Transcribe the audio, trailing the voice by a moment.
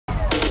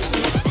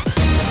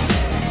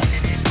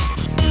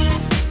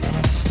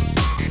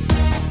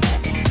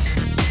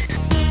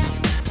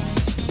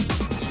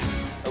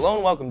Hello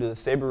and welcome to the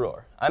Saber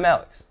Roar. I'm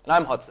Alex. And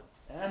I'm Hudson.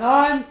 And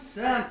I'm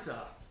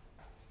Santa.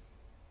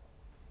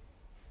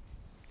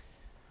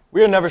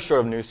 We are never short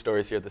of news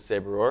stories here at the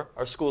Saber Roar.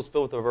 Our school is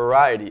filled with a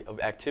variety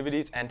of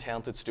activities and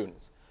talented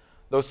students.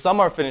 Though some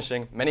are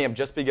finishing, many have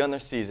just begun their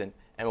season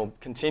and will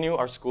continue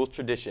our school's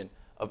tradition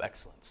of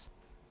excellence.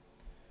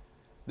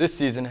 This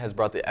season has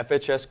brought the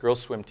FHS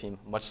girls swim team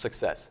much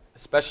success,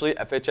 especially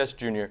FHS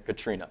junior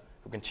Katrina,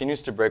 who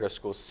continues to break our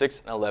school's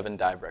 6 and 11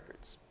 dive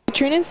records.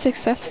 Katrina's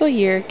successful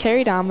year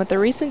carried on with the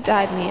recent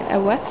dive meet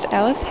at West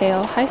Alice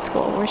Hale High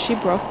School, where she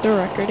broke the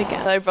record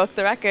again. I broke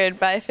the record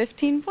by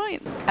 15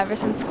 points. Ever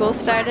since school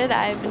started,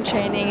 I've been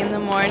training in the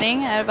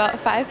morning at about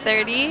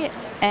 5:30,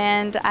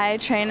 and I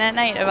train at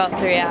night about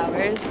 3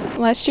 hours.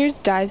 Last year's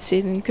dive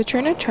season,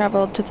 Katrina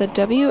traveled to the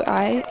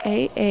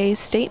WIAA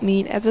state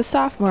meet as a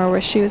sophomore,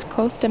 where she was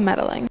close to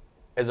medaling.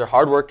 As her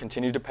hard work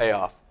continued to pay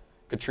off,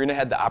 Katrina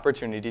had the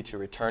opportunity to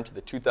return to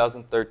the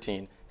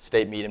 2013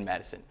 state meet in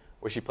Madison,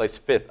 where she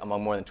placed 5th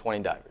among more than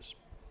 20 divers.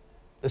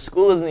 The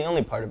school isn't the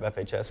only part of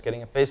FHS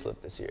getting a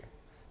facelift this year.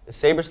 The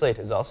Saber Slate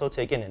has also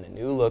taken in a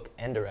new look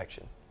and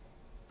direction.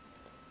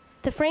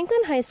 The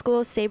Franklin High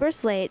School Saber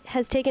Slate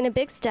has taken a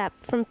big step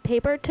from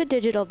paper to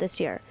digital this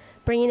year,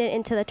 bringing it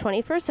into the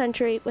 21st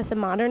century with a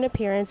modern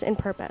appearance and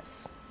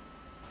purpose.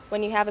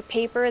 When you have a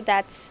paper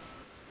that's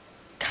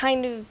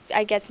kind of,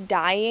 I guess,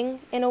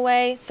 dying in a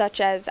way, such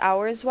as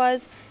ours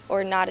was,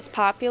 or not as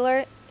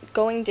popular,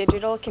 going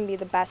digital can be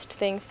the best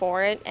thing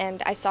for it,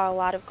 and I saw a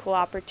lot of cool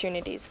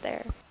opportunities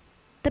there.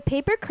 The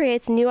paper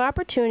creates new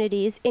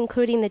opportunities,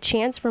 including the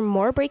chance for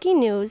more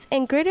breaking news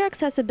and greater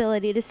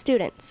accessibility to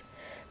students.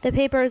 The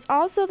paper is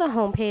also the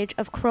homepage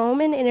of Chrome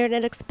and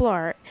Internet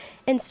Explorer,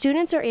 and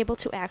students are able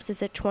to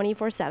access it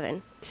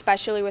 24/7.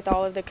 Especially with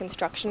all of the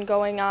construction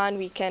going on,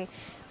 we can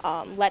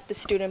let the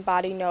student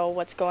body know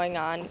what's going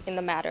on in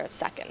the matter of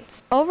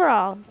seconds.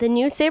 Overall, the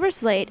new Saber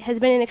Slate has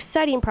been an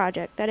exciting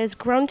project that has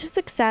grown to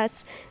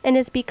success and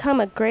has become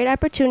a great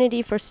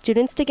opportunity for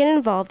students to get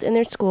involved in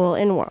their school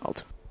and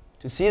world.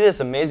 To see this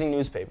amazing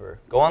newspaper,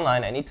 go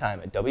online anytime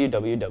at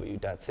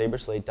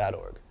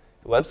www.saberslate.org.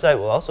 The website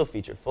will also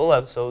feature full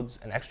episodes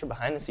and extra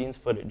behind-the-scenes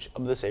footage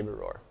of the Saber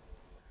Roar.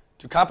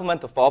 To complement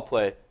the fall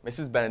play,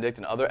 Mrs. Benedict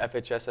and other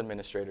FHS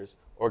administrators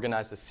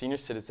organized a senior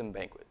citizen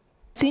banquet.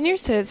 Senior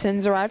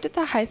citizens arrived at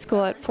the high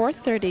school at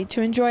 4:30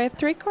 to enjoy a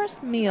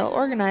 3-course meal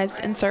organized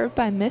and served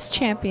by Miss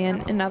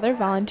Champion and other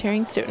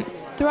volunteering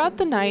students. Throughout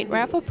the night,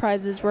 raffle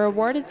prizes were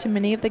awarded to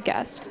many of the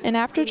guests, and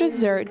after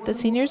dessert, the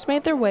seniors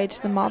made their way to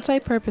the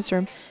multi-purpose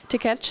room to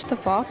catch the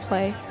fall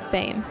play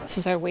Fame. This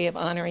is our way of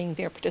honoring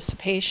their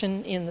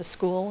participation in the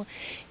school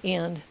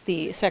and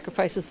the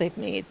sacrifices they've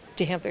made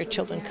to have their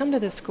children come to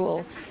this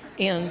school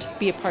and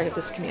be a part of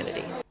this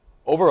community.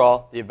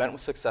 Overall, the event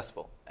was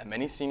successful, and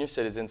many senior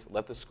citizens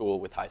left the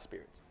school with high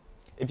spirits.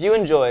 If you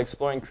enjoy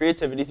exploring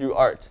creativity through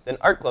art, then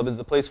Art Club is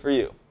the place for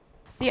you.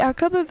 The Art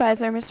Club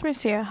advisor, Ms.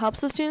 Mercier, helps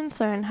the students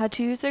learn how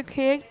to use their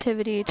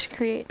creativity to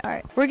create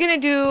art. We're going to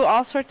do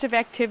all sorts of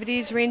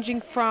activities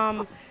ranging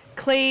from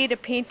clay to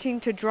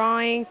painting to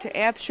drawing to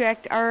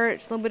abstract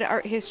art, a little bit of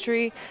art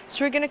history.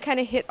 So we're going to kind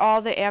of hit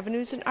all the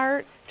avenues in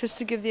art just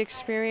to give the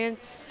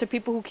experience to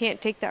people who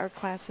can't take the art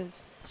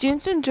classes.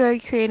 Students enjoy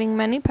creating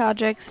many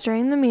projects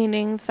during the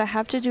meetings that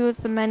have to do with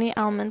the many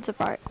elements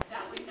of art.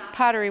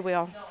 Pottery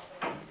wheel.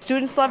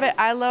 Students love it.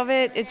 I love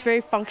it. It's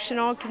very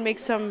functional. You can make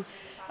some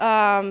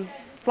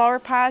flower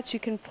pots. You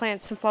can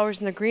plant some flowers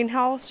in the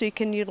greenhouse, so you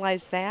can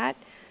utilize that.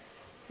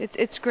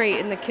 It's great,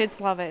 and the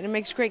kids love it, and it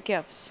makes great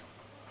gifts.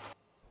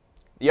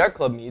 The Art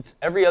Club meets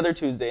every other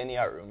Tuesday in the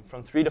art room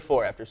from 3 to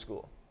 4 after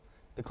school.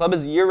 The club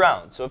is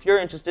year-round, so if you're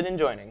interested in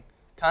joining,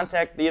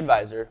 contact the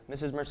advisor,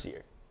 Mrs.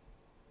 Mercier.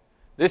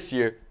 This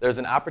year, there's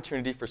an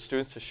opportunity for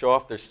students to show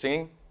off their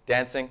singing,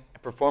 dancing,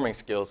 and performing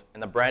skills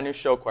in the brand new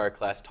show choir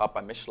class taught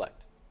by Ms.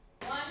 Schlecht.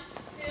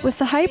 With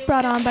the hype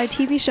brought on by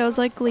TV shows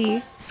like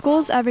Glee,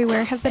 schools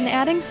everywhere have been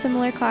adding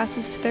similar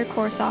classes to their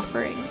course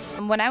offerings.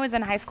 When I was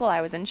in high school, I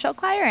was in show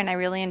choir, and I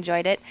really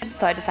enjoyed it.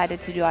 So I decided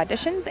to do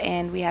auditions,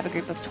 and we have a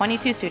group of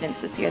 22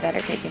 students this year that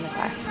are taking the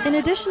class. In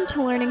addition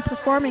to learning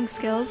performing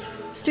skills,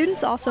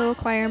 students also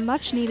acquire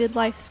much-needed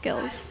life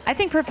skills. I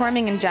think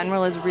performing in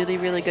general is really,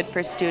 really good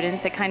for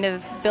students. It kind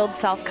of builds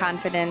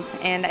self-confidence,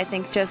 and I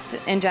think just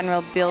in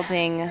general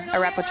building a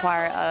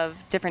repertoire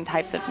of different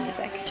types of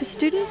music. To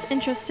students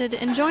interested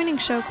in joining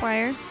show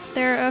choir,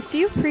 there are a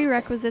few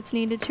prerequisites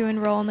needed to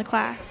enroll in the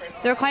class.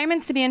 The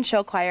requirements to be in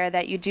show choir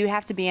that you do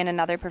have to be in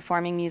another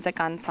performing music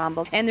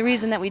ensemble. And the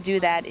reason that we do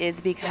that is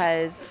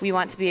because we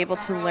want to be able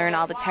to learn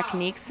all the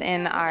techniques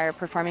in our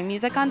performing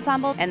music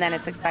ensemble, and then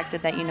it's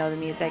expected that you know the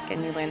music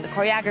and you learn the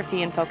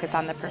choreography and focus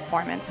on the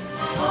performance.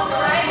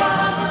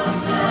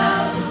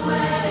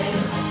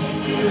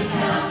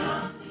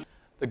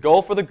 The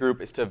goal for the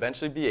group is to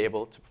eventually be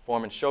able to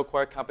perform in show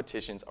choir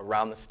competitions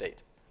around the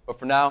state. But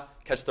for now,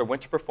 catch their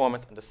winter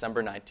performance on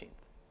December 19th.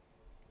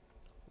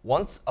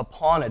 Once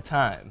upon a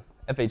time,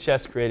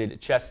 FHS created a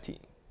chess team.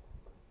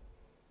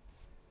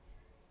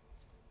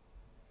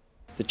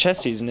 The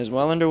chess season is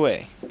well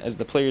underway, as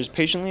the players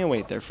patiently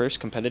await their first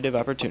competitive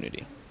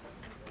opportunity.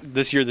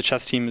 This year the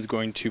chess team is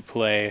going to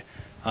play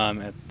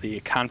at the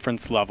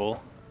conference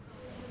level.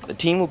 The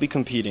team will be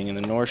competing in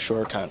the North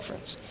Shore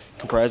Conference,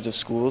 comprised of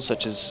schools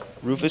such as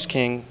Rufus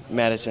King,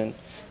 Madison,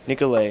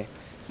 Nicolet,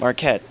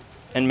 Marquette,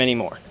 and many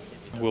more.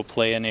 We'll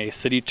play in a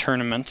city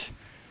tournament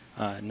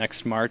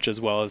next March,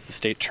 as well as the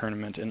state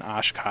tournament in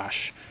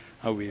Oshkosh.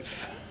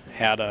 We've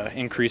had an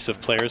increase of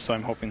players, so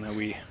I'm hoping that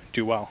we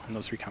do well in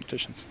those three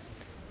competitions.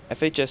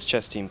 FHS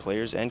chess team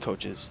players and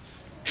coaches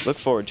look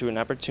forward to an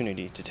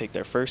opportunity to take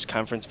their first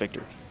conference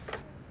victory.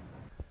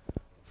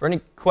 For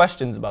any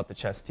questions about the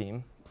chess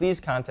team, please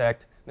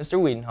contact Mr.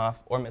 Wiedenhoff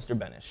or Mr.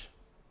 Benish.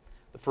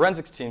 The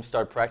forensics team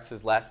started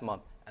practices last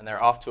month, and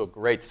they're off to a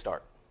great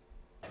start.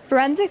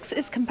 Forensics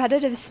is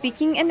competitive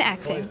speaking and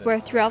acting, where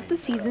throughout the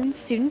season,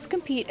 students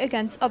compete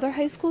against other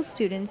high school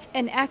students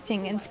in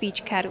acting and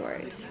speech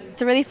categories.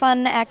 It's a really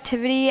fun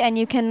activity, and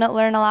you can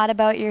learn a lot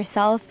about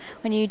yourself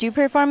when you do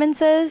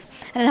performances,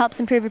 and it helps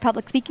improve your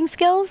public speaking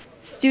skills.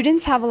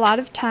 Students have a lot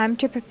of time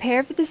to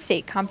prepare for the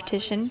state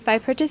competition by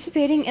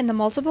participating in the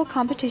multiple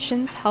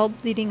competitions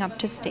held leading up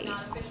to state.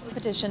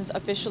 Competitions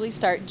officially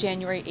start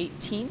January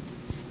 18th.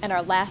 And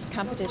our last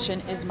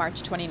competition is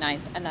March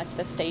 29th, and that's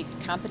the state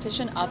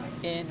competition up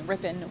in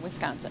Ripon,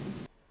 Wisconsin.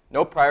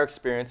 No prior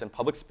experience in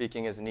public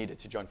speaking is needed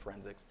to join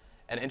forensics,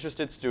 and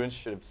interested students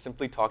should have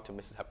simply talked to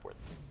Mrs. Hepworth.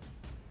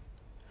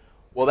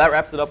 Well, that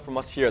wraps it up from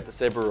us here at the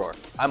Saber Roar.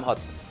 I'm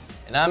Hudson.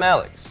 And I'm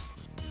Alex.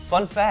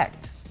 Fun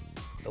fact,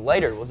 the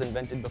lighter was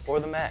invented before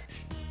the match.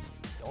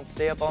 Don't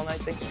stay up all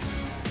night thinking.